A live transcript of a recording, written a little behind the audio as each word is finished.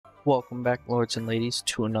Welcome back, lords and ladies,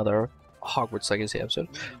 to another Hogwarts Legacy episode.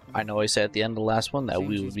 I know I said at the end of the last one that Seems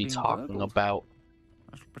we he's would be been talking burgled. about...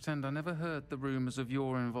 I shall pretend I never heard the rumors of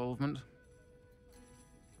your involvement.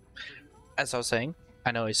 As I was saying,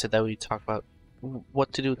 I know I said that we'd talk about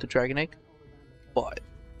what to do with the Dragon Egg, but...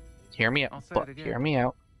 Hear me I'll out, say but it again. hear me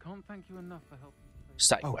out. Can't thank you enough for helping.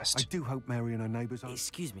 Side Oh, quest. I do hope Mary and her neighbours are...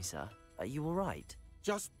 Excuse me, sir. Are you all right?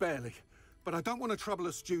 Just barely. But I don't want to trouble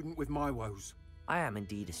a student with my woes. I am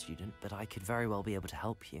indeed a student, but I could very well be able to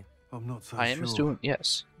help you. I'm not so I sure. am a student,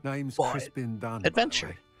 yes. Name's But Crispin Dunn. by the adventure.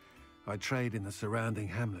 way. I trade in the surrounding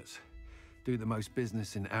hamlets. Do the most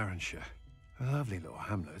business in Arranshire. A lovely little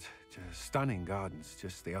hamlet. Just stunning gardens.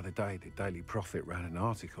 Just the other day, the Daily Prophet ran an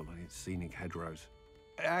article on its scenic hedgerows.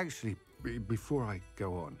 Actually, before I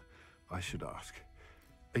go on, I should ask.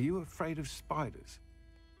 Are you afraid of spiders?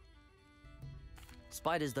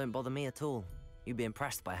 Spiders don't bother me at all. You'd be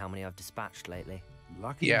impressed by how many I've dispatched lately.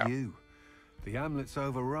 Lucky Yeah. you. The hamlet's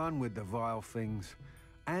overrun with the vile things,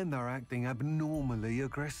 and they're acting abnormally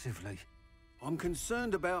aggressively. I'm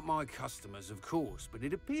concerned about my customers, of course, but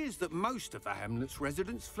it appears that most of the hamlet's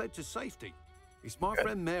residents fled to safety. It's my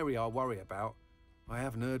friend Mary I worry about. I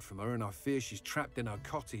haven't heard from her, and I fear she's trapped in her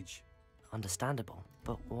cottage. Understandable,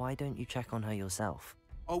 but why don't you check on her yourself?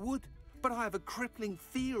 I would, but I have a crippling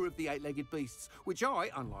fear of the eight-legged beasts, which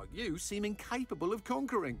I, unlike you, seem incapable of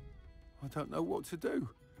conquering. I don't know what to do.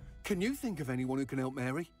 Can you think of anyone who can help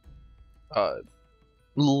Mary?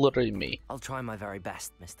 Literally me. I'll try my very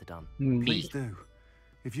best, Mr. Dunn. Me. Please do.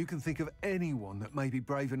 If you can think of anyone that may be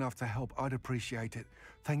brave enough to help, I'd appreciate it.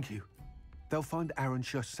 Thank you. They'll find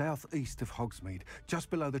Arranshire southeast of Hogsmeade, just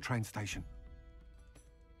below the train station.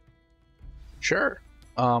 Sure.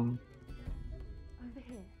 Over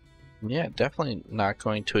here. Yeah, definitely not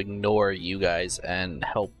going to ignore you guys and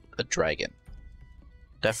help a dragon.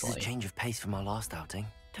 This is Definitely. a change of pace from our last outing.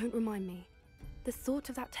 Don't remind me. The thought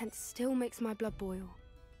of that tent still makes my blood boil.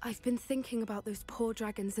 I've been thinking about those poor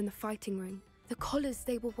dragons in the fighting ring. The collars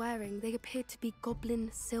they were wearing, they appeared to be goblin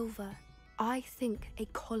silver. I think a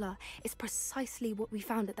collar is precisely what we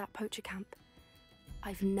found at that poacher camp.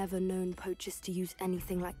 I've never known poachers to use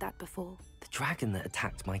anything like that before. The dragon that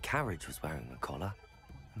attacked my carriage was wearing a collar,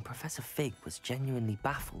 and Professor Fig was genuinely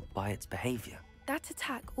baffled by its behavior. That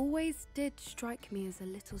attack always did strike me as a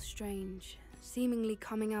little strange, seemingly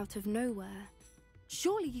coming out of nowhere.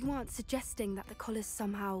 Surely you aren't suggesting that the collars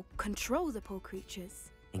somehow control the poor creatures?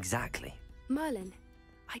 Exactly. Merlin,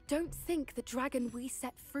 I don't think the dragon we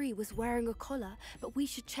set free was wearing a collar, but we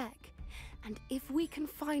should check. And if we can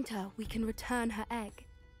find her, we can return her egg.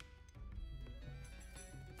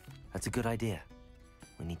 That's a good idea.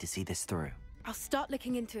 We need to see this through. I'll start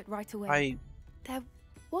looking into it right away. There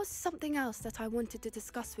was something else that I wanted to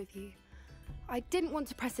discuss with you. I didn't want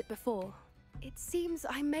to press it before. It seems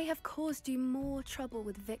I may have caused you more trouble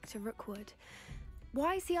with Victor Rookwood.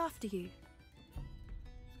 Why is he after you?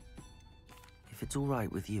 If it's all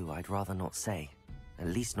right with you, I'd rather not say. At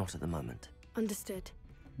least not at the moment. Understood.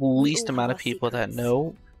 Least all amount have of our people that secrets.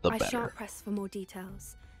 know, the I better. shan't press for more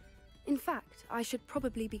details. In fact, I should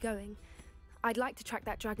probably be going. I'd like to track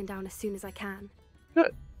that dragon down as soon as I can.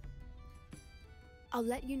 Good. I'll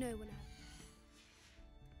let you know when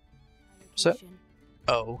So- location.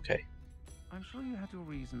 Oh, okay. I'm sure you had your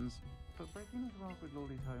reasons, but breaking into Alfred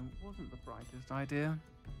Lawley's home wasn't the brightest idea.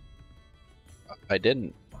 I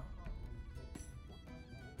didn't.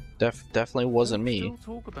 Definitely wasn't me. Still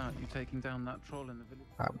talk about you taking down that troll in the village.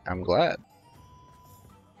 I'm glad.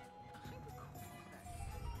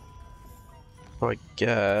 So I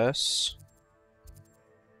guess...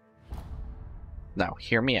 Now,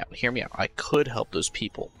 hear me out, hear me out. I could help those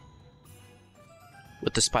people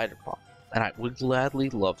with the spider claw, and I would gladly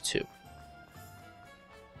love to.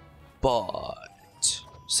 But...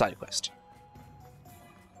 Side quest.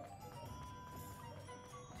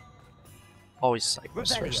 Always side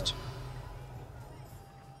quest Rebellion. first.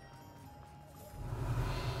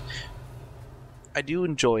 I do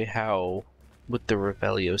enjoy how, with the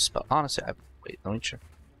Revelio spell, honestly, wait, let me check.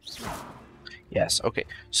 Yes, okay,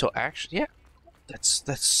 so actually, yeah, that's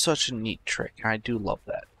such a neat trick, and I do love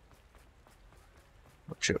that.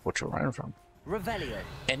 What you're running from. Revelio.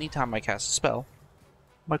 Anytime I cast a spell,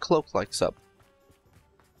 my cloak lights up.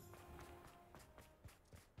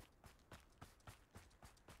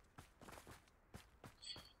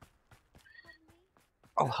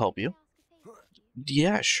 I'll help you.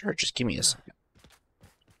 Yeah, sure, just give me a second.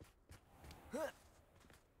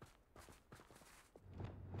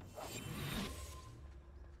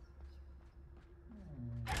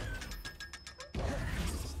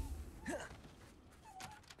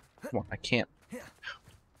 Come on, I can't.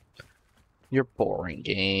 You're boring,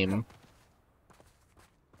 game.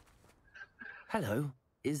 Hello.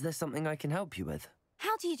 Is there something I can help you with?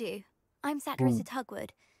 How do you do? I'm Saccharissa Tugwood,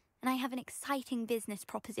 and I have an exciting business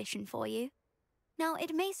proposition for you. Now,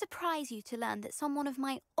 it may surprise you to learn that someone of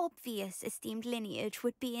my obvious esteemed lineage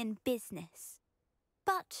would be in business.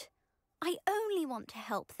 But I only want to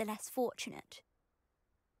help the less fortunate.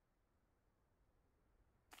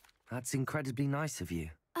 That's incredibly nice of you.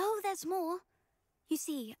 Oh, there's more. You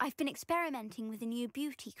see, I've been experimenting with a new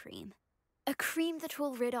beauty cream. A cream that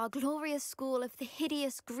will rid our glorious school of the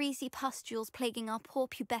hideous, greasy pustules plaguing our poor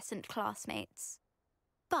pubescent classmates.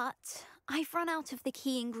 But I've run out of the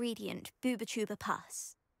key ingredient, Booba-Tuber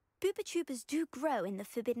pus. Booba-Tubers do grow in the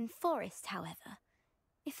Forbidden Forest, however.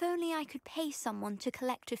 If only I could pay someone to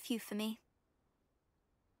collect a few for me.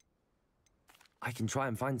 I can try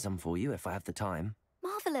and find some for you if I have the time.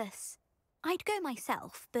 Marvellous. I'd go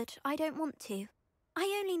myself, but I don't want to.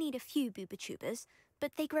 I only need a few Booba-Tubers,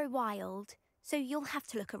 but they grow wild, so you'll have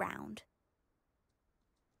to look around.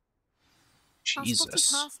 Our spotty Jesus.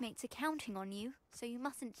 classmates are counting on you, so you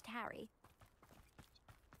mustn't tarry.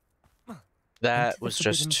 That Into was the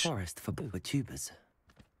Forbidden just... forest for Booba-Tubers.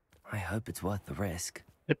 I hope it's worth the risk.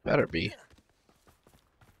 It better be.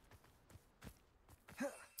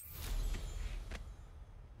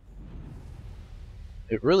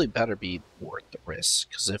 It really better be worth the risk,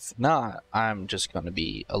 because if not, I'm just going to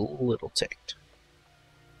be a little ticked.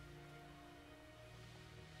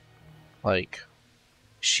 Like,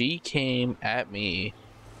 she came at me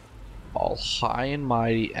all high and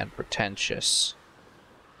mighty and pretentious.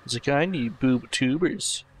 It's like, I need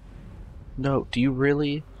Booba-Tubers. No, do you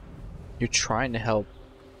really? You're trying to help,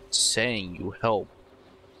 saying you help.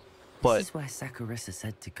 But This is where Saccharissa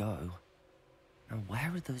said to go. Now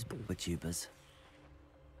where are those Booba-Tubers?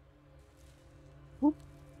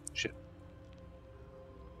 shit.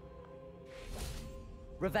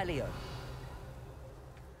 Revelio.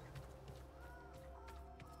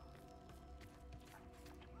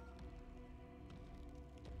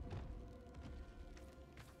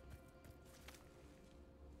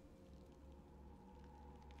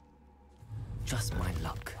 Just my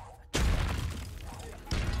luck.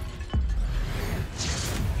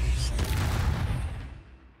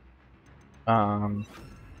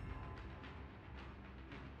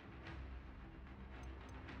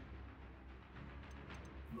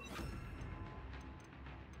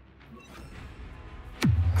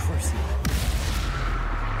 Crucial.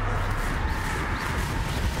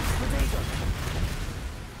 Bodega.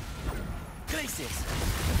 Glacius.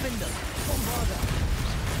 Defender. Bombarda.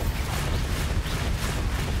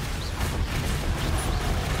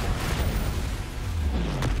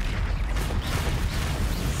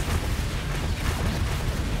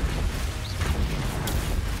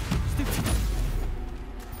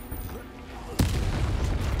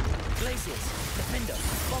 Glacius. Defender.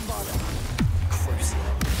 Bombarda. Crucial.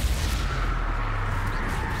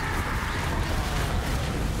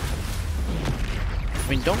 I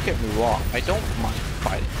mean, don't get me wrong, I don't mind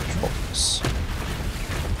fighting trolls.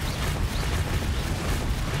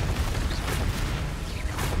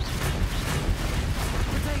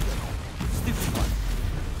 Bodega. Stupid one.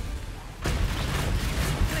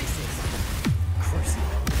 Glacius. Crucial.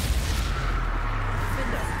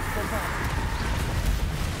 Defender. Bombarda.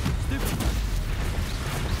 Stupid one.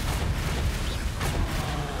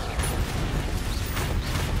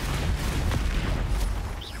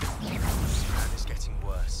 It's getting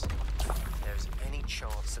worse. If there is any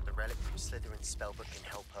chance that the relic from Slytherin's spellbook can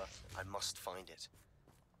help her, I must find it.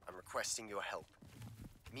 I'm requesting your help.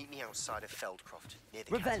 Meet me outside of Feldcroft, near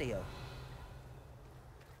the castle. Revelio.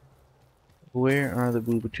 Where are the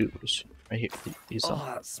Booba-Tubers? Right here. These Oh,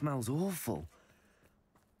 are. that smells awful.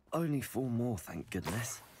 Only 4 more, thank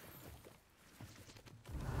goodness.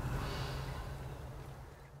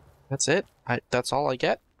 That's it? That's all I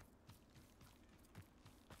get?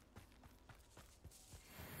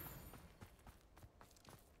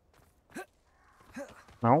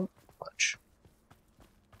 No? Fudge.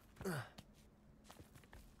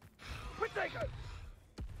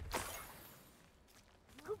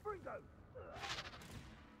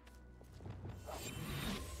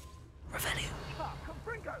 Revelio.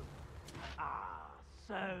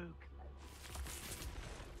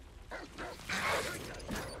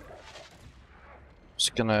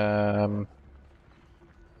 Just gonna...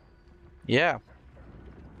 yeah.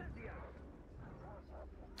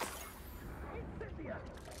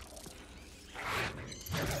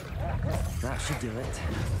 That should do it.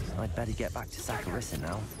 I'd better get back to Saccharissa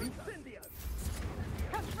now.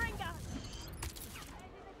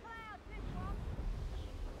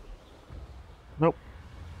 Nope.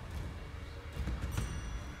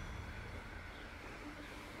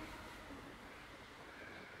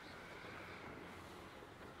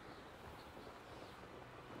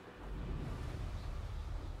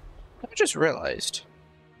 I just realized.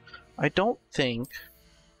 I don't think...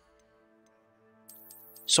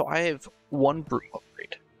 So I have one broom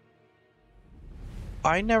upgrade.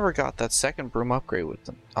 I never got that second broom upgrade with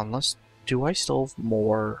them. Unless... Do I still have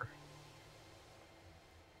more...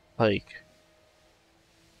 Like...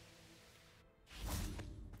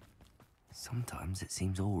 Sometimes it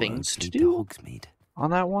seems all things roads to lead do to Hogsmeade.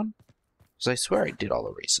 on that one? Because I swear I did all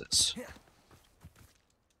the races.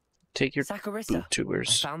 Take your Saccharissa. I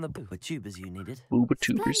boob-tubers. found the booba tubers you needed.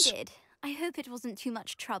 Booba-tubers. Splendid. I hope it wasn't too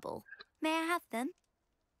much trouble. May I have them?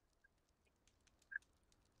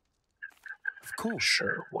 Of course.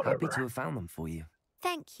 Sure, whatever. Happy to have found them for you.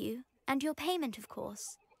 Thank you. And your payment, of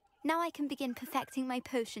course. Now I can begin perfecting my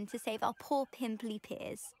potion to save our poor pimply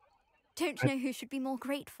peers. Don't know who should be more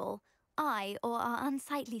grateful, I or our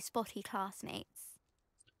unsightly spotty classmates.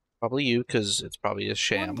 Probably you, because it's probably a One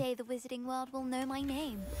sham. day the wizarding world will know my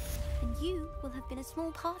name, and you will have been a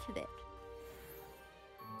small part of it.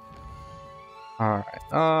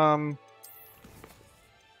 Alright,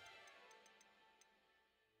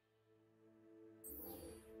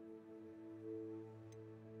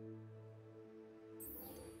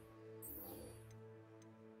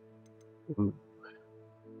 Ooh.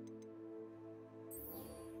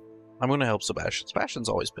 I'm gonna help Sebastian. Sebastian's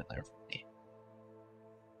always been there for me.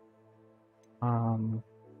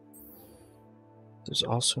 There's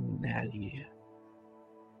also Natty.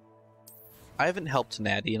 I haven't helped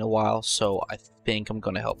Natty in a while, so I think I'm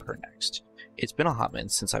gonna help her next. It's been a hot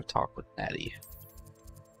minute since I've talked with Natty.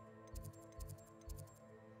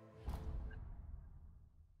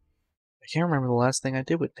 I can't remember the last thing I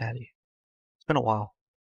did with Natty. It's been a while.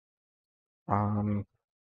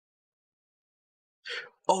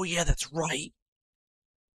 Oh yeah, that's right.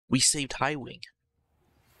 We saved Highwing.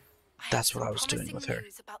 That's what I was doing with her.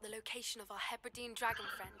 News about the location of our Hebridean dragon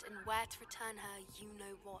friend and where to return her, you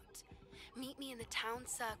know what. Meet me in the town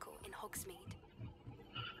circle in Hogsmeade.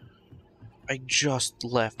 I just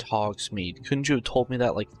left Hogsmeade. Couldn't you have told me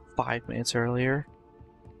that like 5 minutes earlier?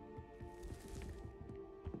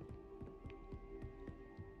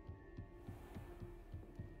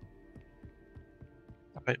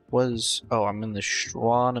 I was... Oh, I'm in the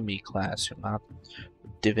astronomy classroom, not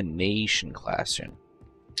divination classroom.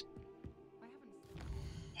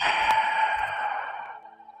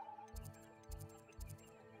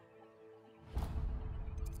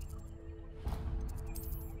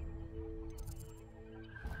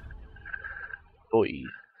 Oy.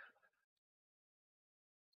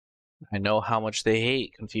 I know how much they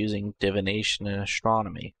hate confusing divination and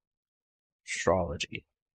astronomy. Astrology.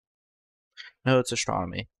 No, it's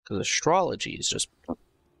astronomy, because astrology is just...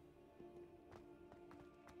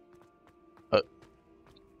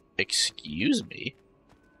 excuse me?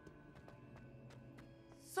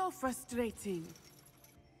 So frustrating.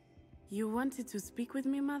 You wanted to speak with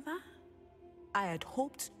me, Mother? I had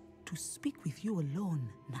hoped to speak with you alone,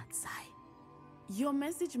 Natsai. Your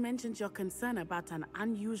message mentioned your concern about an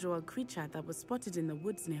unusual creature that was spotted in the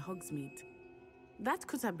woods near Hogsmeade. That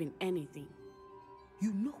could have been anything.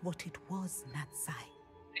 You know what it was, Natsai.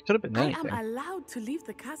 It could have been anything. I am allowed to leave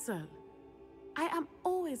the castle. I am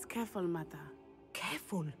always careful, Mother.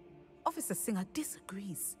 Careful. Officer Singer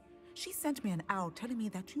disagrees. She sent me an owl telling me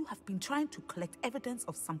that you have been trying to collect evidence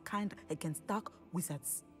of some kind against dark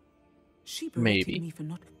wizards. She berated me for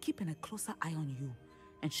not keeping a closer eye on you.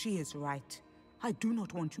 And she is right. I do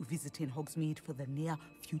not want you visiting Hogsmeade for the near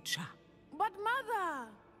future. But Mother!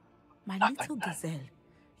 My little gazelle,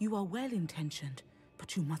 you are well-intentioned,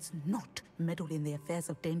 but you must not meddle in the affairs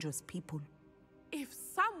of dangerous people. If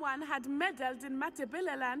someone had meddled in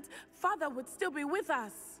Matabeleland, Father would still be with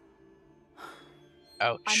us.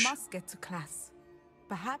 Ouch. I must get to class.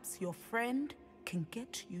 Perhaps your friend can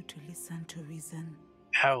get you to listen to reason.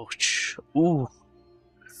 Ouch. Ooh.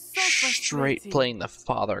 So Straight playing the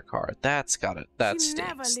father card. That's got it. That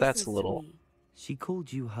stinks. That's a little... She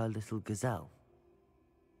called you her little gazelle.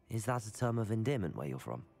 Is that a term of endearment where you're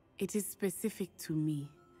from? It is specific to me.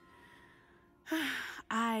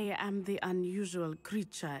 I am the unusual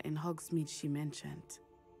creature in Hogsmeade she mentioned.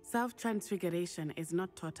 Self-transfiguration is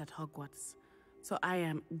not taught at Hogwarts, so I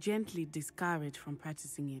am gently discouraged from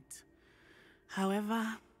practicing it.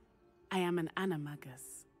 However, I am an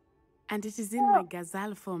animagus, and it is in my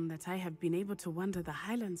gazelle form that I have been able to wander the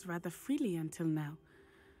Highlands rather freely until now,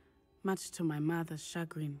 much to my mother's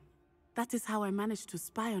chagrin. That is how I managed to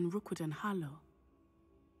spy on Rookwood and Harlow.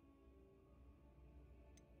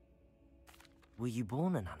 Were you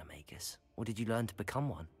born an animagus, or did you learn to become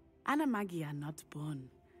one? Animagi are not born.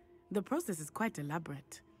 The process is quite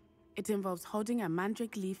elaborate. It involves holding a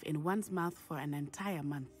mandrake leaf in one's mouth for an entire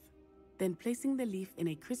month. then placing the leaf in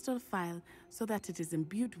a crystal phial so that it is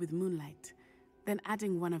imbued with moonlight, then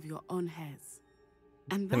adding one of your own hairs.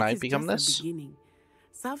 And Can that I is become just this? the beginning.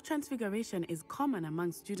 Self-transfiguration is common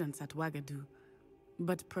among students at Wagadu,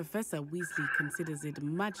 but Professor Weasley considers it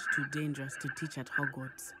much too dangerous to teach at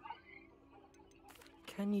Hogwarts.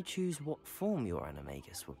 Can you choose what form your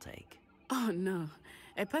animagus will take? Oh no,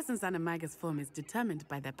 a person's animagus form is determined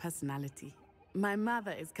by their personality. My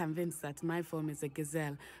mother is convinced that my form is a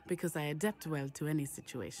gazelle because I adapt well to any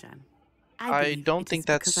situation. I believe don't it think is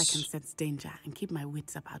because I that's... can sense danger and keep my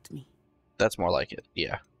wits about me. That's more like it,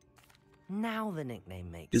 yeah. Now the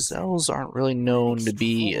nickname makes Gazelles sense. aren't really What an known to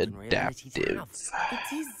be extraordinary ability to adaptive.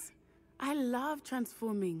 have. It is. I love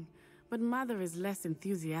transforming, but Mother is less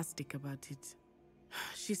enthusiastic about it.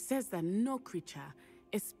 She says that no creature,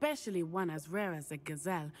 especially one as rare as a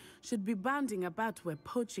gazelle, should be bounding about where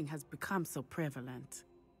poaching has become so prevalent.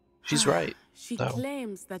 She's right, She though.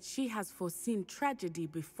 claims that she has foreseen tragedy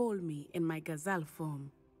befall me in my gazelle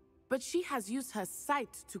form. But she has used her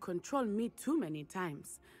sight to control me too many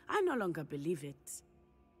times. I no longer believe it.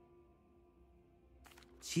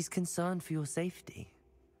 She's concerned for your safety.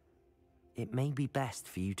 It may be best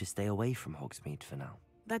for you to stay away from Hogsmeade for now.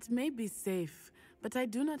 That may be safe, but I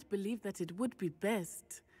do not believe that it would be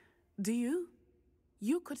best. Do you?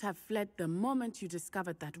 You could have fled the moment you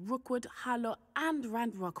discovered that Rookwood, Harlow, and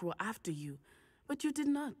Ranrock were after you, but you did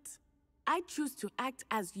not. I choose to act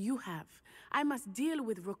as you have. I must deal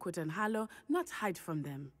with Rookwood and Harlow, not hide from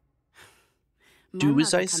them. Do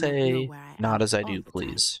as I cannot know say, where I not am as I all do, the time.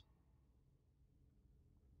 please.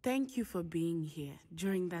 Thank you for being here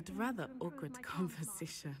during that rather awkward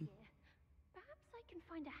conversation. Perhaps I can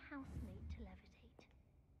find a housemate to levitate.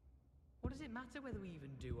 What does it matter whether we even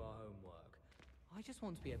do our homework? I just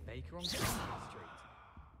want to be a baker on Sesame Street.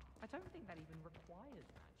 I don't think that even requires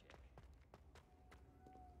magic.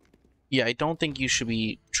 Yeah, I don't think you should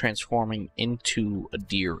be transforming into a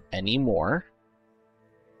deer anymore.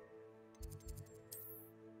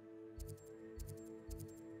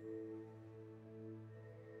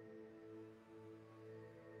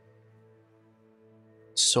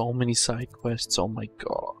 So many side quests, oh my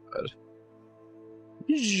god.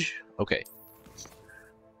 Okay.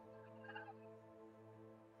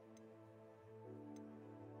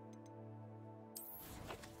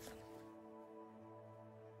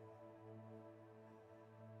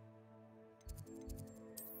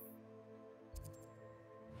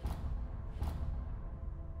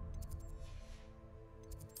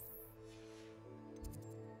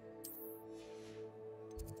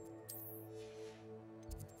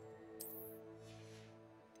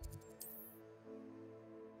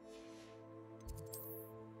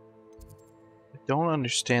 Don't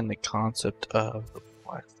understand the concept of the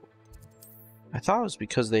black floor. I thought it was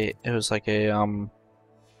because it was like a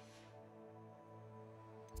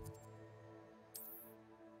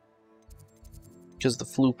because the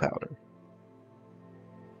flu powder.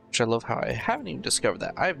 Which I love how I haven't even discovered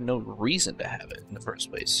that. I have no reason to have it in the first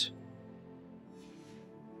place.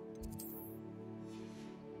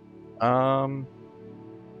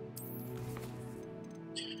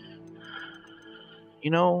 You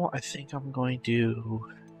know, I think I'm going to...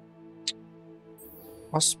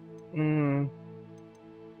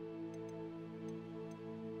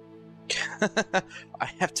 I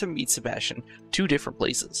have to meet Sebastian. 2 different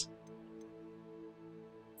places.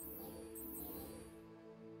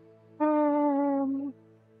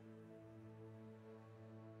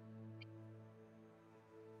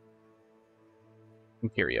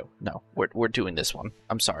 IMPERIO. No, we're doing this one.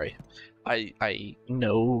 I'm sorry. I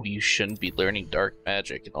know you shouldn't be learning dark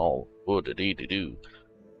magic and all, but dark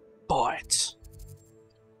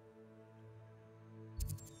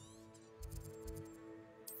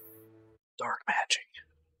magic.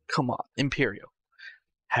 Come on, IMPERIO.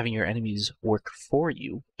 Having your enemies work for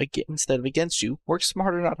you instead of against you. Work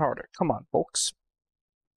smarter, not harder. Come on, folks.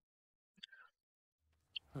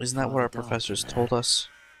 Isn't that what our professors told us?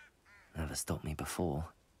 Never stopped me before.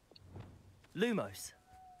 Lumos!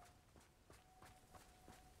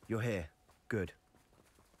 You're here. Good.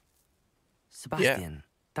 Sebastian,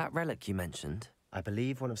 that relic you mentioned. I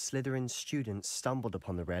believe one of Slytherin's students stumbled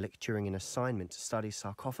upon the relic during an assignment to study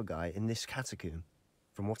sarcophagi in this catacomb.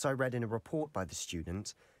 From what I read in a report by the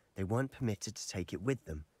student, they weren't permitted to take it with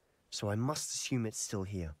them, so I must assume it's still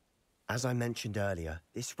here. As I mentioned earlier,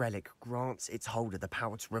 this relic grants its holder the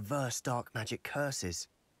power to reverse dark magic curses.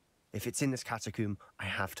 If it's in this catacomb, I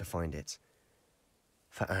have to find it.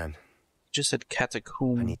 For Anne. Just said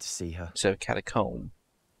catacomb. I need to see her. Instead of catacomb.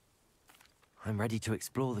 I'm ready to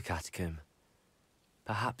explore the catacomb.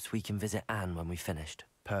 Perhaps we can visit Anne when we've finished.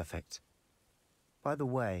 Perfect. By the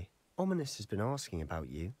way, Ominous has been asking about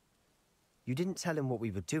you. You didn't tell him what we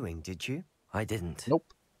were doing, did you? I didn't.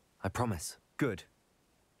 Nope. I promise. Good.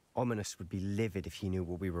 Ominous would be livid if he knew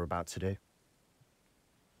what we were about to do.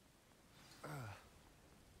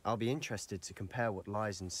 I'll be interested to compare what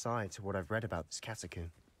lies inside to what I've read about this catacomb.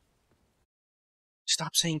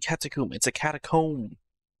 Stop saying catacomb. It's a catacomb.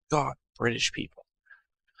 God, British people.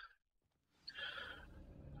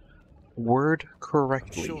 Word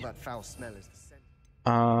correctly. I'm sure that foul smell is the scent.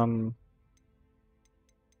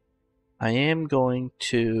 I am going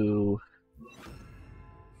to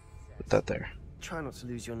put that there. Try not to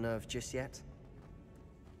lose your nerve just yet.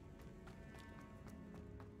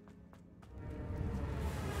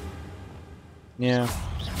 Yeah.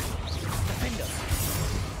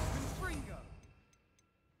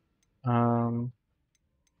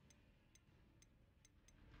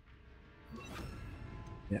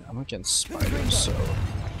 Yeah, I'm against spiders, so.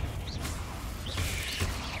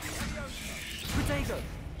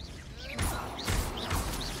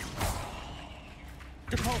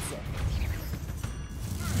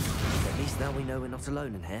 At least now we know we're not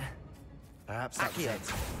alone in here. Perhaps that's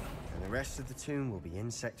it. And the rest of the tomb will be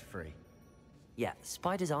insect-free. Yeah,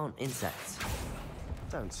 spiders aren't insects.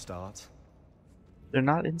 Don't start. They're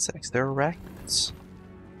not insects, they're arachnids.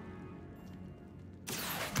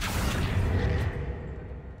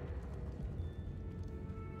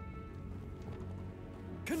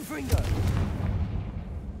 Confringo!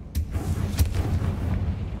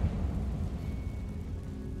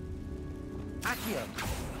 Accio!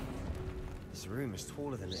 This room is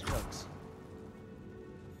taller than it looks.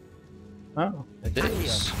 Oh, it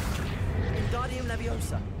is. Wingardium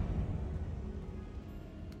Leviosa.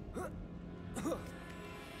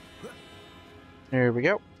 There we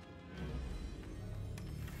go.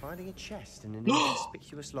 Finding a chest in an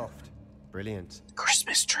inconspicuous loft. Brilliant.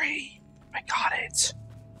 Christmas tree! I got it!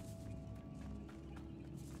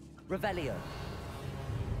 Revelio.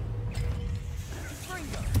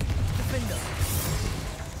 Defender.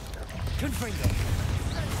 Confringo.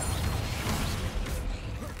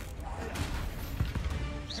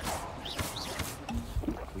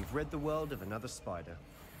 We've rid the world of another spider.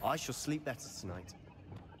 I shall sleep better tonight.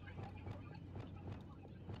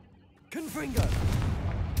 Confringo.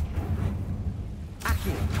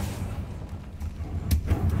 Accio.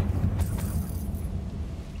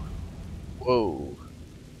 Whoa.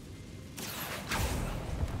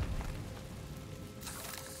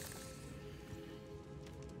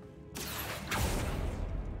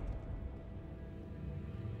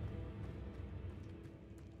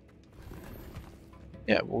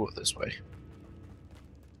 Yeah, we'll go this way.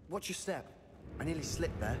 Watch your step. I nearly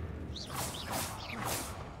slipped there.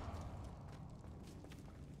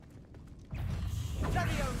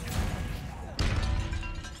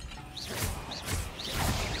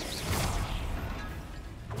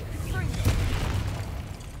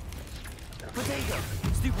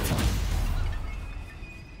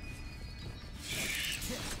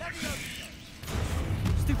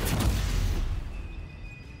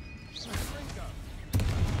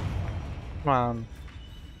 Come on.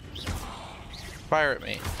 Fire at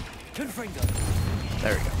me. There we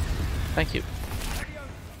go. Thank you.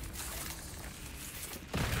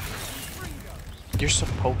 You're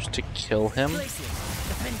supposed to kill him?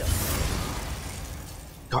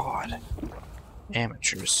 God.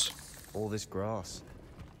 Amateurs. All this grass.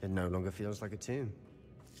 It no longer feels like a tomb.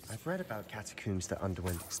 I've read about catacombs that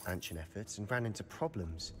underwent expansion efforts and ran into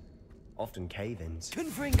problems. Often cave-ins.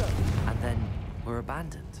 And then were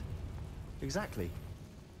abandoned. Exactly.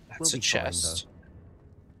 That's a chest.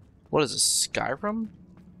 What is this, Skyrim?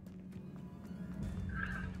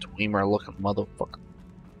 Dweemer looking motherfucker.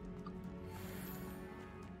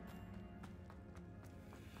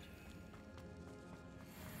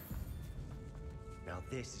 Now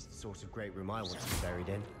this is the sort of great room I want to be buried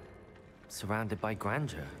in. Surrounded by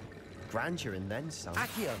grandeur. Grandeur and then some.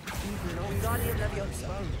 Accio. Wingardium Leviosa.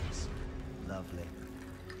 Bones. Lovely.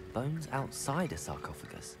 Bones outside a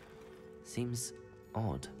sarcophagus. Seems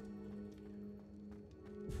odd.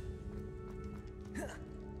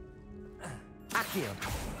 Accio.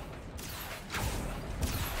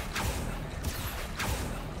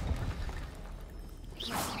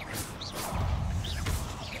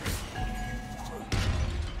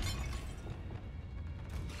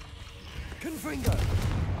 Confringo.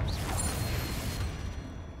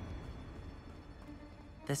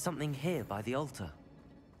 There's something here by the altar.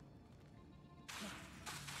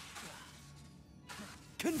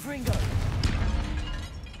 Confringo.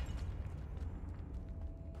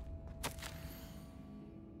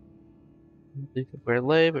 Where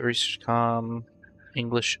lay, but research com.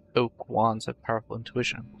 English oak wands have powerful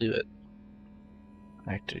intuition. I believe it.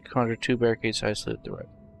 Acted. Conjure 2 barricades to isolate the right.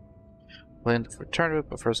 Plan for return to it,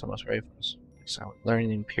 but first I must ready for this. Learning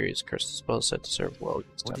the Imperious curse. The spell is set to serve well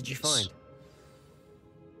against What did you enemies. find?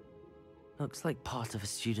 Looks like part of a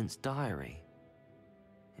student's diary.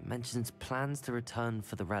 It mentions plans to return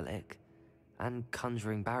for the relic and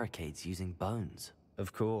conjuring barricades using bones.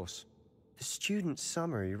 Of course. The student's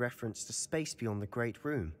summary referenced a space beyond the Great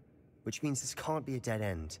Room, which means this can't be a dead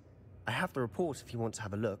end. I have the report if you want to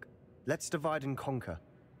have a look. Let's divide and conquer.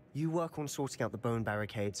 You work on sorting out the bone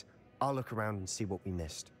barricades. I'll look around and see what we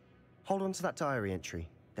missed. Hold on to that diary entry.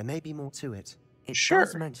 There may be more to it. It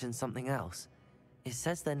does mention something else. It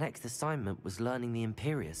says their next assignment was learning the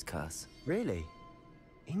Imperious curse. Really?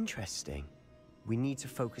 Interesting. We need to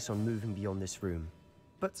focus on moving beyond this room.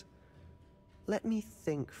 But let me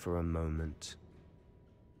think for a moment.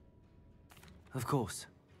 Of course.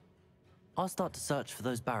 I'll start to search for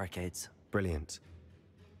those barricades. Brilliant.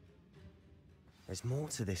 There's more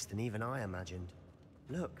to this than even I imagined.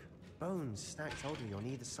 Look, bones stacked oddly on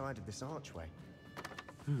either side of this archway.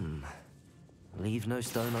 Leave no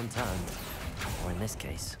stone unturned. Or in this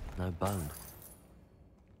case, no bone.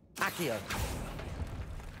 Accio!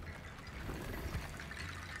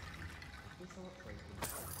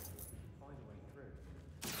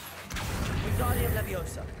 Wingardium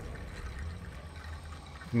Leviosa.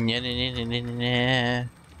 Nya.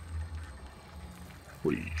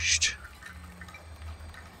 Wheesht.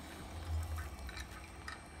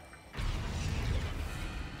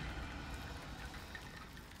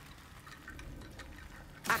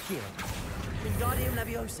 Accio. Wingardium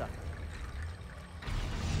Leviosa.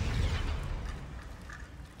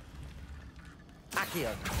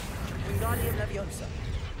 Accio. Wingardium Leviosa.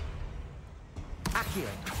 Accio.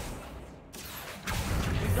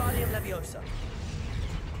 Wingardium Leviosa.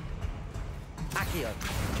 Accio.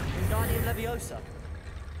 Wingardium Leviosa.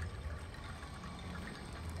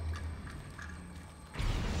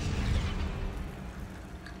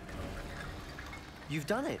 You've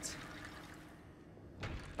done it.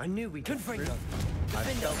 I knew we could. Confringo. I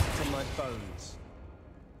felt it in my bones.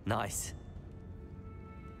 Nice.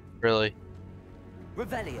 Really?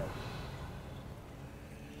 Revelio.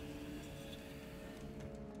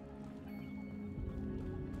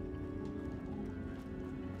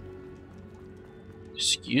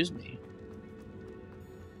 Excuse me.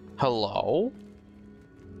 Hello?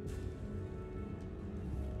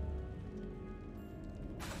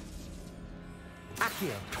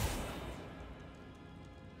 Accio.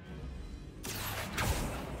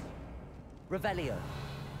 Revelio.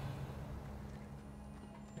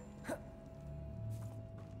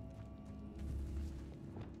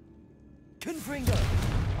 Confringo.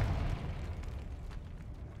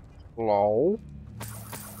 Hello?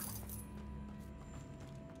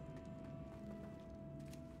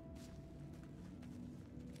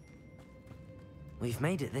 We've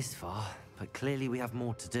made it this far, but clearly we have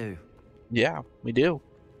more to do. Yeah, we do.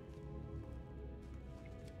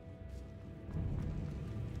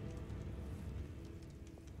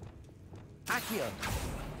 Accio.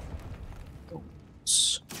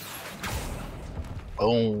 Bones.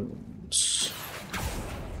 Bones.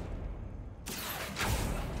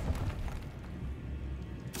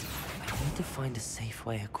 I need to find a safe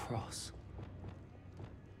way across.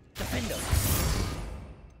 Defendo.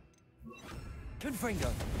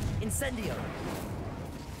 Confringo. Incendio.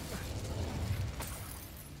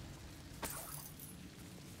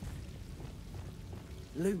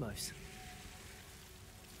 Lumos.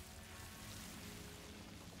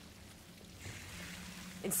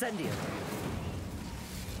 Incendio.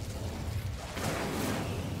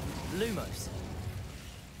 Lumos.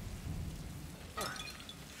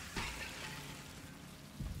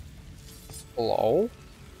 Hello?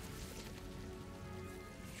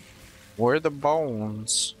 Where are the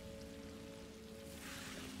bones?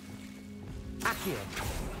 Accio.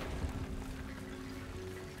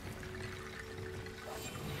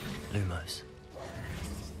 Lumos.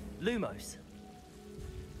 Lumos.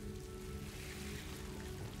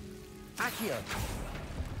 Accio.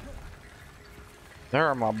 There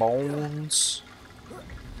are my bones.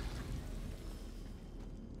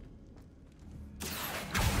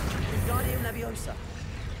 Wingardium Leviosa.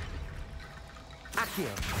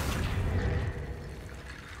 Accio.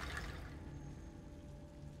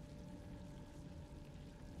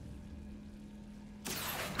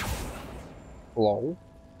 Hello?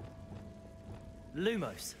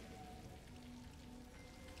 Lumos.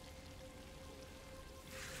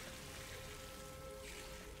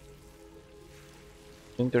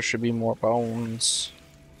 I think there should be more bones.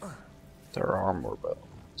 There are more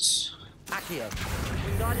bones. Accio.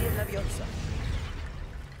 Wingardium Leviosa.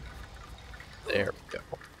 There we go.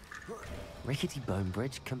 Rickety bone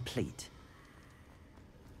bridge complete.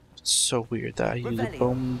 It's so weird that I use a Revelio.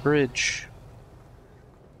 bone bridge.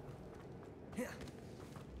 Here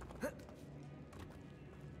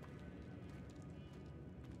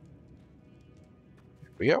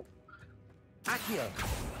we go. Accio.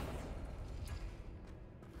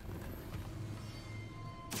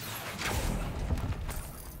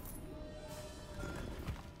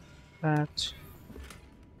 That.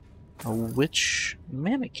 A witch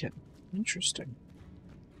mannequin. Interesting.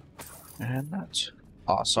 And that's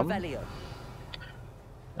awesome. Revelio.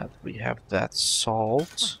 Now that we have that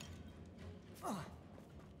solved,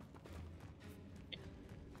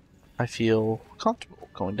 I feel comfortable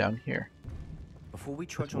going down here. Before we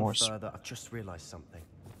trudge on further, I've just realized something.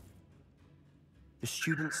 The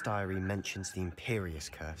student's diary mentions the Imperious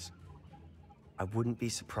curse. I wouldn't be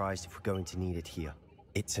surprised if we're going to need it here.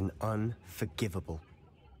 It's an unforgivable,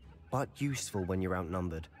 but useful when you're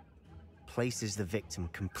outnumbered. Places the victim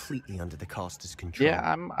completely under the caster's control. Yeah,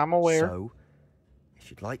 I'm aware. So,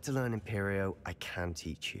 if you'd like to learn Imperio, I can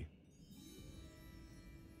teach you.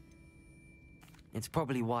 It's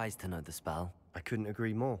probably wise to know the spell. I couldn't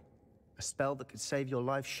agree more. A spell that could save your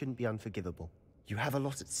life shouldn't be unforgivable. You have a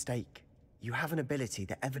lot at stake. You have an ability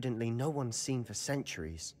that evidently no one's seen for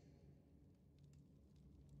centuries.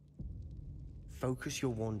 Focus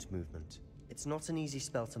your wand movement. It's not an easy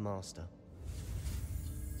spell to master.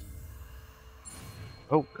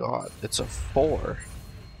 Oh god, it's a 4.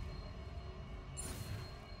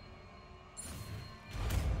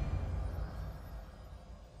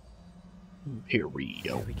 Here we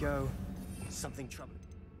go. Here we go. Something troubling.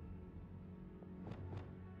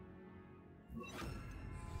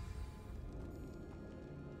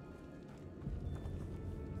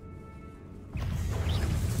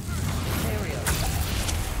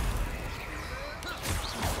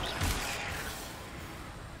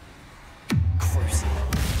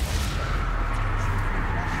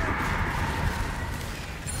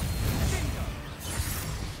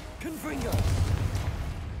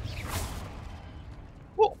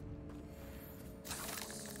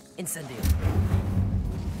 Incendio.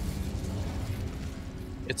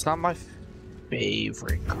 It's not my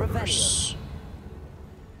favorite curse.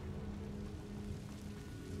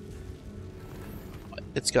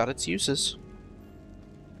 It's got its uses.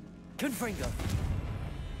 Confringo.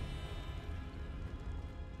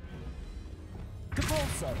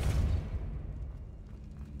 Capulso.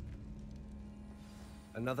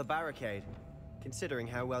 Another barricade. Considering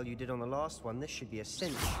how well you did on the last one, this should be a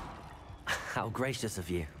cinch. How gracious of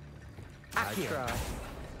you. I try.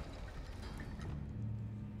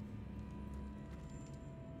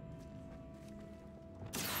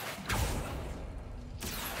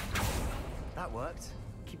 That worked.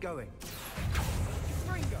 Keep going.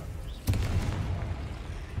 Ringo.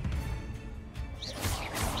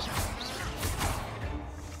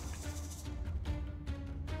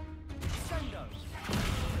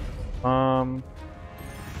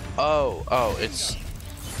 Oh, it's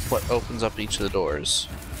what opens up each of the doors.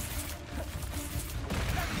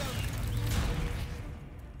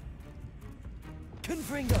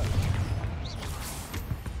 Confringo.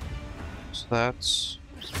 So that's...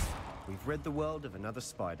 We've rid the world of another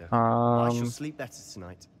spider. I shall sleep better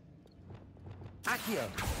tonight. Accio.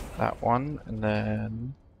 That one, and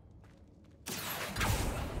then...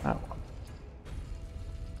 that one.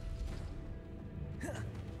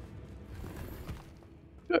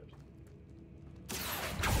 Good.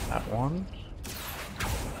 That one.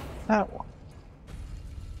 That one.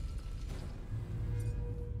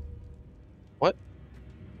 What?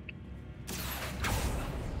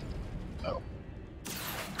 Oh.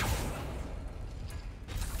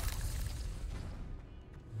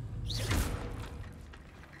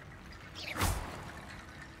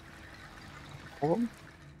 Hold on.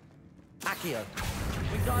 Accio.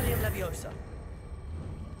 Wingardium Leviosa.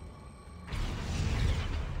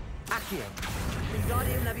 Accio.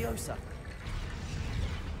 Wingardium Leviosa.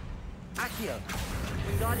 Accio.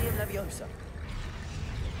 Wingardium Leviosa.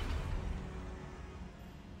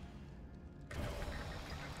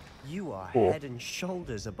 You are Cool. head and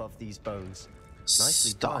shoulders above these bones.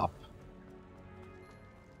 Nicely Stop. done.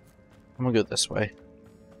 I'm gonna go this way.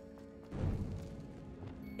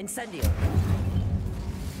 Incendio.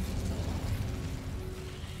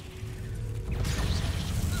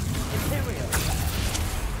 Imperio.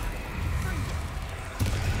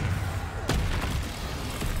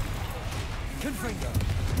 Confringo.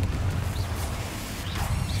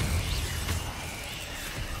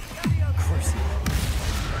 Crucio.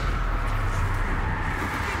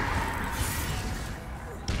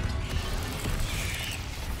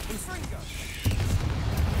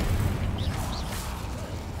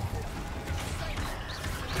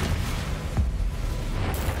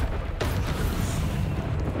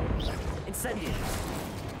 Incendio.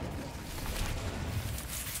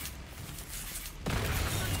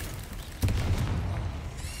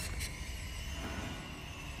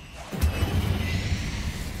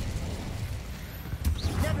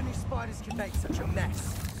 Never knew spiders could make such a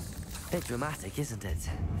mess. Bit dramatic, isn't it?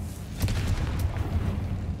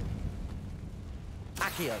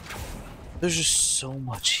 Accio. There's just so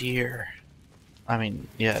much here. I mean,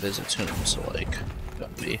 yeah, it is a tomb, so like,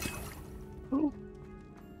 gotta be. Ooh.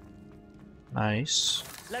 Nice.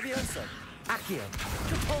 Levioso. Accio.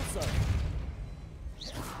 Compulso.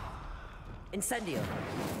 Incendio.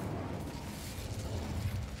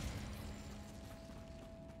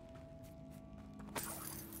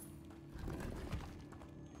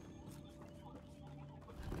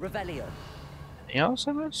 Revelio. Anything else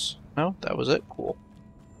in this? No, that was it. Cool.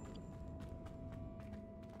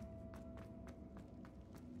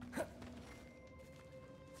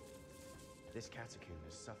 This catacomb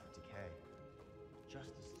has suffered decay, just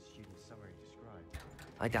as the student summary described.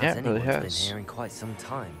 I doubt Yeah, it really anyone's been has. here in quite some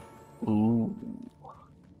time. Ooh.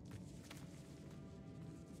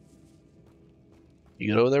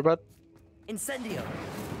 You good over there, bud? Incendio.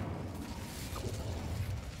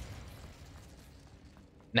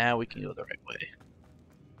 Now we can go the right way.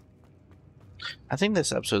 I think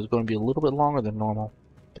this episode is going to be a little bit longer than normal,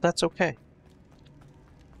 but that's okay.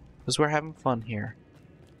 Because we're having fun here.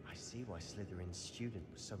 I see why Slytherin's student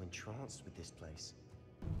was so entranced with this place.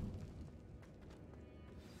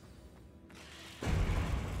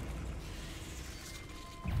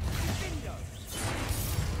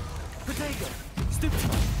 Protego.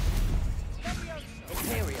 Stupefy.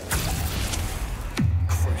 Imperio.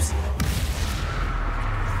 Crucial.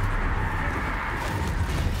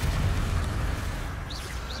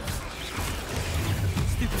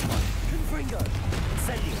 Stupefy. Confringo.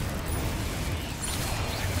 Incendio.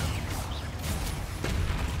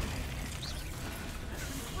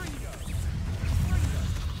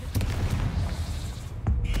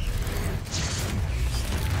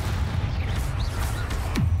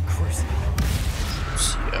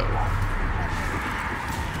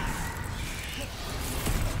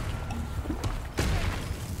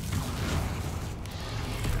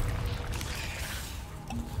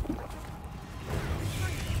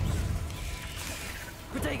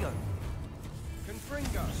 Protego.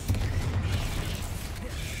 Confringo.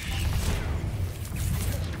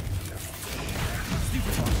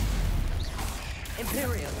 Stupefy.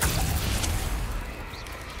 Imperio.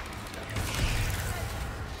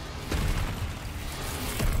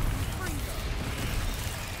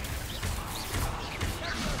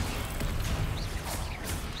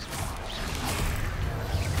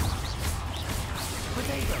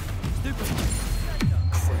 Protego. Stupefy.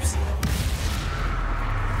 Crucial.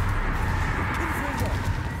 Confringo.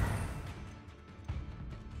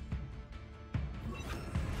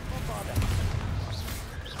 Bombarda.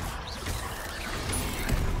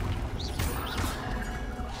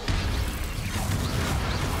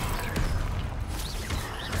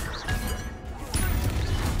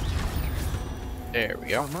 There we For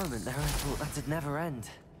go. a moment there, I thought that'd never end.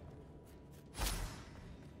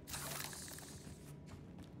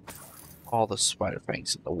 All the spider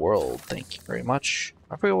fangs in the world. Thank you very much.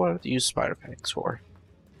 I forget what I have to use spider fangs for.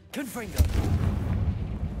 Confringo.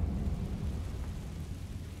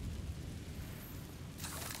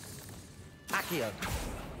 Accio.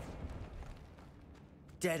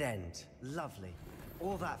 Dead end. Lovely.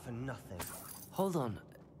 All that for nothing. Hold on.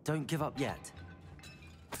 Don't give up yet.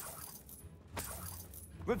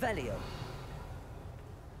 Revelio.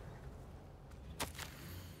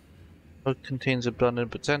 It contains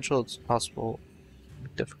abundant potential. It's possible.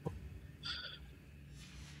 Difficult.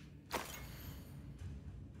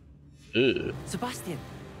 Ugh. Sebastian.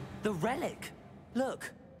 The relic.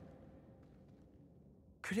 Look.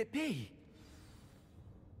 Could it be?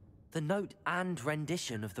 The note and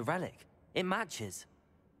rendition of the relic. It matches.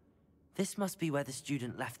 This must be where the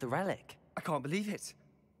student left the relic. I can't believe it.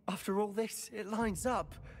 After all this, it lines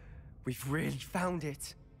up. We've really found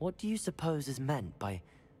it. What do you suppose is meant by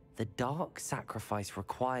the dark sacrifice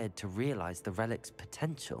required to realize the relic's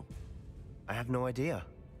potential? I have no idea.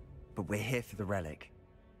 But we're here for the relic.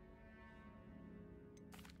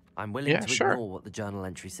 I'm willing Yeah, to sure. ignore what the journal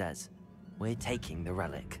entry says. We're taking the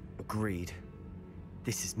relic. Agreed.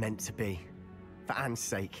 This is meant to be. For Anne's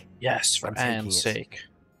sake. Yes, for I'm taking Anne's it. sake.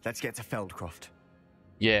 Let's get to Feldcroft.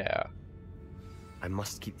 Yeah. I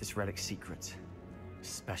must keep this relic secret.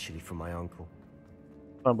 Especially from my uncle.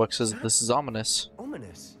 Buck says this is ominous.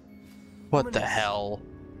 Ominous? What the Ominous. hell?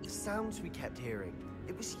 The sounds we kept hearing.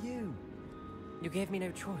 It was you. You gave me no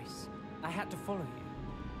choice. I had to follow you.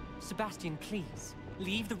 Sebastian, please,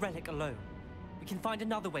 leave the relic alone. We can find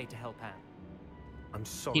another way to help Anne. I'm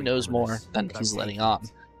sorry. He knows more Ominous, than but he's I'm letting taking on.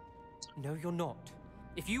 it. No, you're not.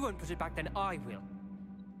 If you won't put it back, then I will.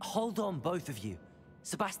 Hold on, both of you.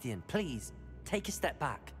 Sebastian, please, take a step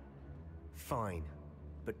back. Fine,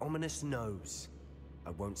 but Ominous knows I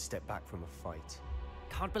won't step back from a fight.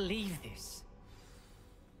 Can't believe this.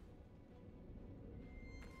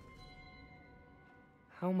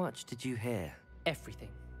 How much did you hear? Everything.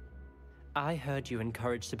 I heard you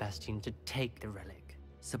encourage Sebastian to take the relic.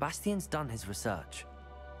 Sebastian's done his research.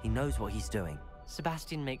 He knows what he's doing.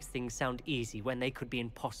 Sebastian makes things sound easy when they could be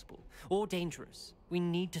impossible or dangerous. We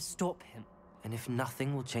need to stop him. And if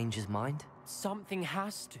nothing will change his mind? Something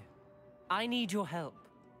has to. I need your help.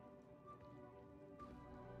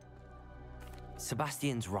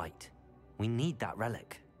 Sebastian's right. We need that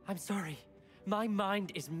relic. I'm sorry. My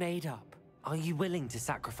mind is made up. Are you willing to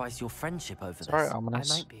sacrifice your friendship over Sorry, this?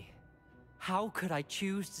 Ominous. I might be. How could I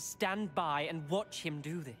choose to stand by and watch him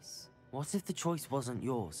do this? What if the choice wasn't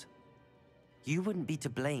yours? You wouldn't be to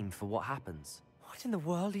blame for what happens. What in the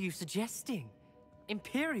world are you suggesting?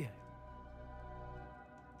 IMPERIO?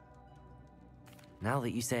 Now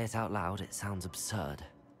that you say it out loud, it sounds absurd.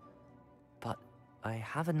 But I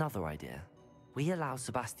have another idea. We allow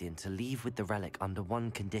Sebastian to leave with the relic under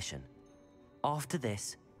one condition. After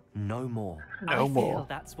this, no more. No I more. feel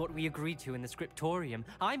that's what we agreed to in the scriptorium.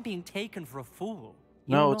 I'm being taken for a fool.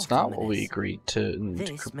 No, You're it's not what we Ominous. agreed to in the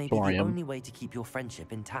This may be the Cryptorium. only way to keep your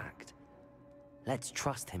friendship intact. Let's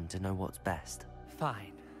trust him to know what's best.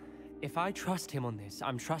 Fine. If I trust him on this,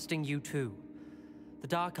 I'm trusting you too. The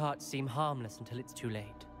dark arts seem harmless until it's too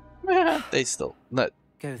late. They still... Not,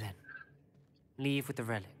 Go then. Leave with the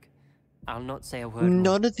relic. I'll not say a word more.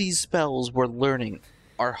 none of these spells we're learning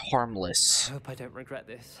are harmless. I hope I don't regret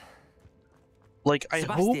this. Like, I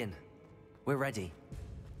hope... Sebastian, we're ready.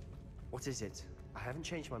 What is it? I haven't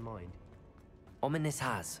changed my mind. Ominous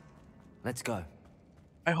has. Let's go.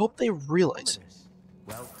 I hope they realize. Ominous?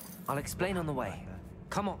 Well, I'll explain on the way.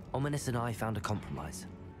 Come on. Ominous and I found a compromise.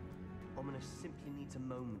 Ominous simply needs a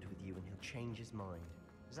moment with you and he'll change his mind.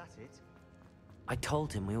 Is that it? I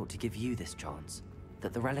told him we ought to give you this chance.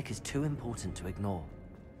 That the relic is too important to ignore.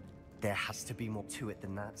 There has to be more to it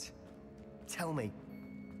than that. Tell me.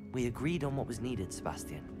 We agreed on what was needed,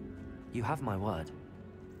 Sebastian. You have my word.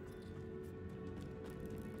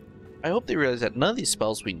 I hope they realize that none of these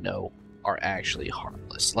spells we know are actually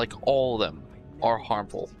harmless. Like, all of them are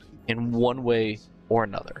harmful in one way or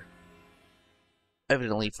another.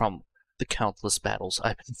 Evidently from the countless battles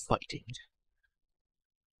I've been fighting.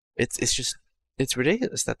 It's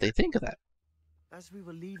ridiculous that they think of that. As we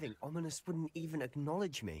were leaving, Ominous wouldn't even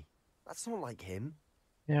acknowledge me. That's not like him.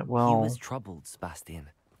 Yeah, He well... was troubled, Sebastian.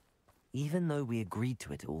 Even though we agreed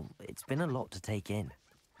to it all, it's been a lot to take in.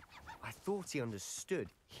 I thought he understood.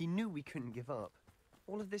 He knew we couldn't give up.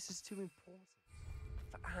 All of this is too important.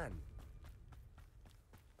 For Anne.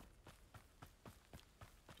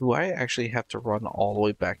 Do I actually have to run all the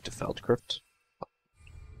way back to Feldcrypt?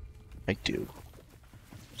 I do.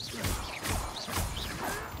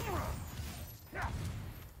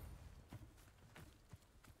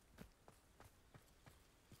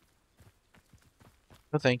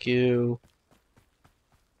 Oh, thank you.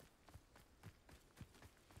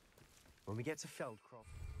 When we get to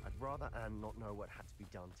Feldcroft, I'd rather Anne not know what had to be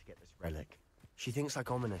done to get this relic. She thinks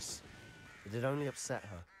like Ominous, but it only upset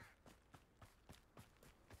her.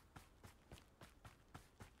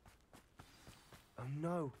 Oh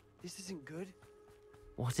no, this isn't good.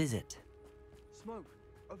 What is it? Smoke,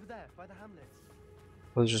 over there, by the hamlet.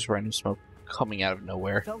 There's just random smoke coming out of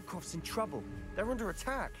nowhere. Feldcroft's in trouble. They're under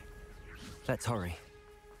attack. Let's hurry.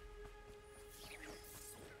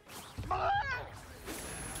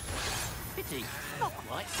 Pity. Not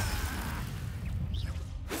quite.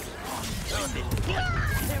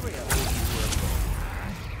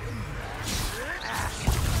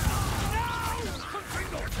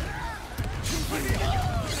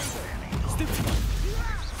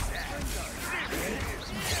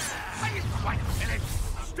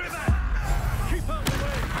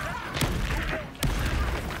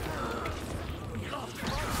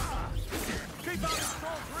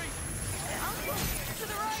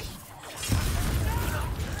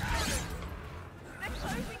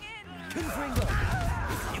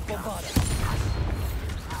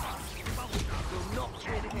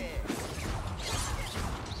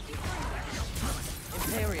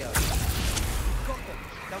 IMPERIO. Got them.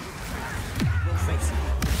 Now we'll face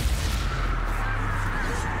it.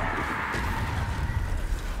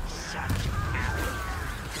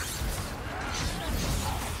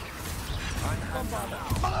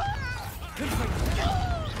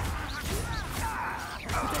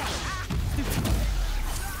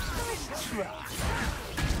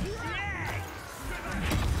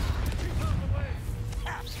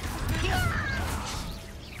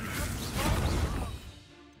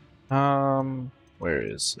 Where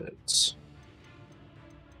is it?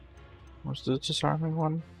 Where's the disarming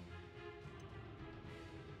one?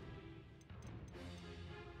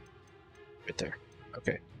 Right there.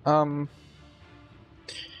 Okay.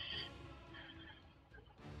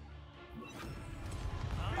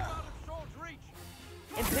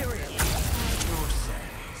 IMPERIO.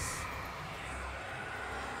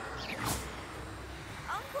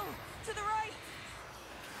 Uncle, to the right.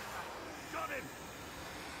 Got him.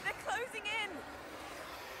 They're closing in.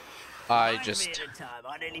 I At just... the time,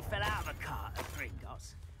 I nearly fell out of a cart at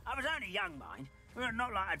Gringotts. I was only young, mind. Well,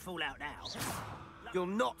 not like I'd fall out now. You'll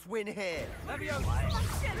not win here.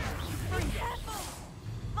 Sebastian, be careful.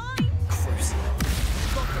 Mine.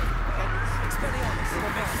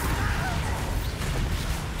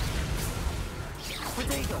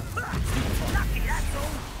 Lucky, that's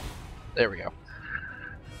all. There we go.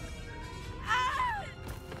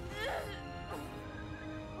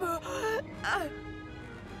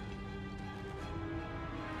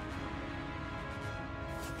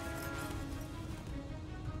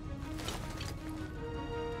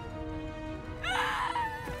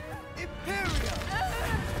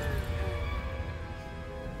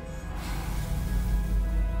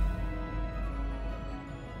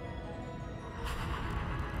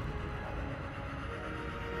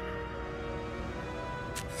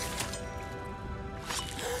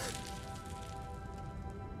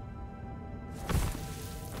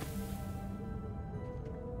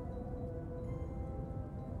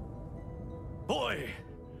 Boy!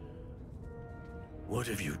 What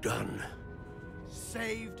have you done?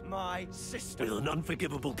 Saved my sister. With an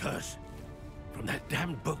unforgivable curse. From that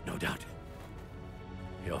damned book, no doubt.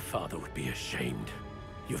 Your father would be ashamed.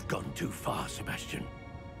 You've gone too far, Sebastian.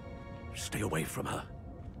 Stay away from her.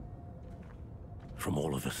 From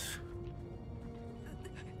all of us.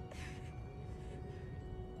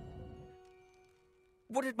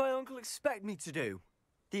 What did my uncle expect me to do?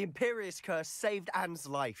 The Imperious curse saved Anne's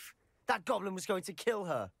life. That goblin was going to kill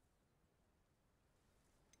her.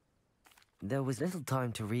 There was little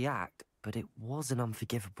time to react, but it was an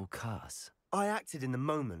unforgivable curse. I acted in the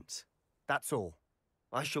moment. That's all.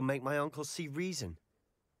 I shall make my uncle see reason.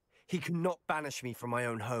 He cannot banish me from my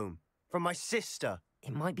own home, from my sister.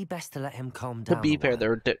 It might be best to let him calm To down. be fair,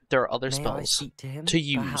 there are other May I spells speak to him? to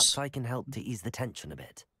use. Perhaps I can help to ease the tension a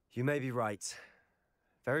bit. You may be right.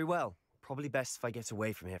 Very well. Probably best if I get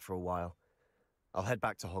away from here for a while. I'll head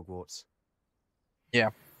back to Hogwarts. Yeah.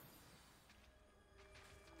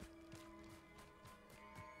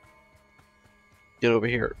 Get over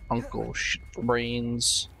here, Uncle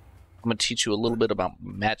Brains. I'm gonna teach you a little bit about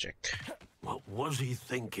magic. What was he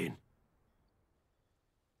thinking?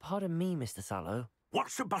 Pardon me, Mr. Sallow. What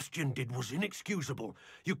Sebastian did was inexcusable.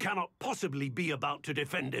 You cannot possibly be about to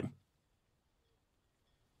defend him.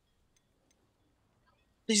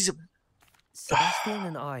 Sebastian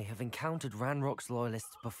and I have encountered Ranrock's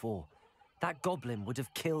loyalists before. That goblin would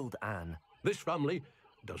have killed Anne. This family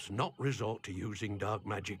does not resort to using dark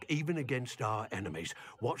magic, even against our enemies.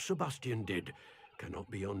 What Sebastian did cannot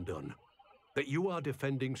be undone. That you are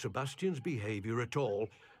defending Sebastian's behavior at all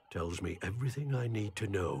tells me everything I need to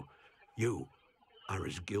know. You are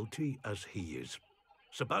as guilty as he is.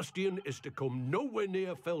 Sebastian is to come nowhere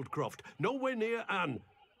near Feldcroft, nowhere near Anne.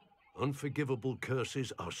 Unforgivable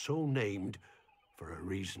curses are so named for a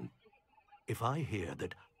reason. If I hear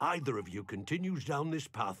that either of you continues down this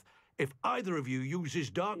path, if either of you uses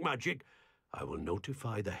dark magic, I will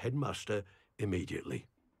notify the headmaster immediately.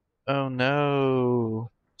 Oh no.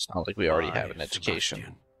 It's not like we already Aye, have an education.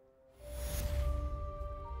 Sebastian.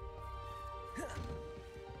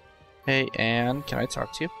 Hey, Anne, can I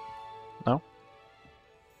talk to you? No?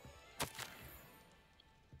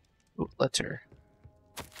 Ooh, letter.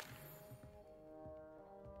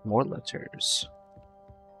 More letters.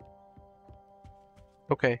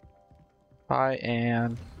 Okay. Bye,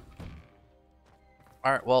 Anne.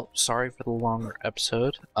 Alright, well, sorry for the longer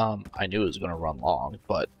episode. I knew it was going to run long,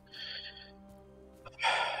 but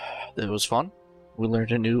it was fun. We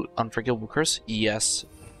learned a new unforgivable curse. Yes,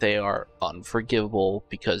 they are unforgivable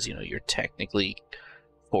because, you know, you're technically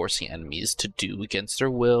forcing enemies to do against their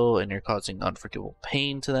will and you're causing unforgivable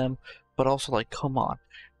pain to them. But also, like, come on.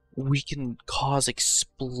 We can cause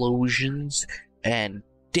explosions and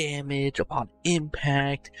damage upon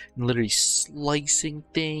impact and literally slicing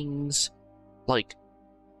things. Like,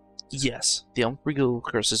 yes, the unforgivable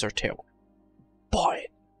curses are terrible, but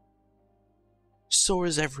so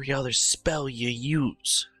is every other spell you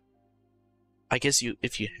use. I guess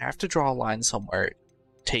if you have to draw a line somewhere,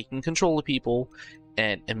 taking control of people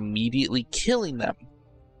and immediately killing them,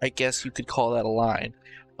 I guess you could call that a line.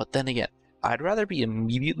 But then again, I'd rather be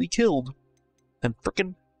immediately killed than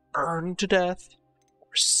frickin' burned to death,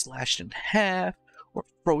 or slashed in half, or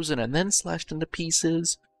frozen and then slashed into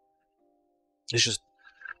pieces. It's just...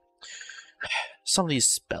 some of these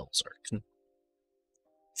spells are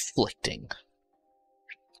conflicting.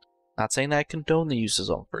 Not saying that I condone the uses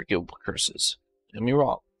of unforgivable curses. Don't get me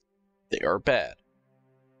wrong. They are bad.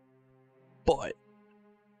 But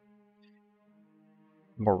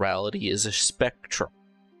morality is a spectrum.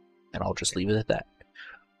 And I'll just leave it at that.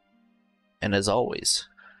 And as always,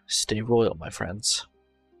 stay royal, my friends.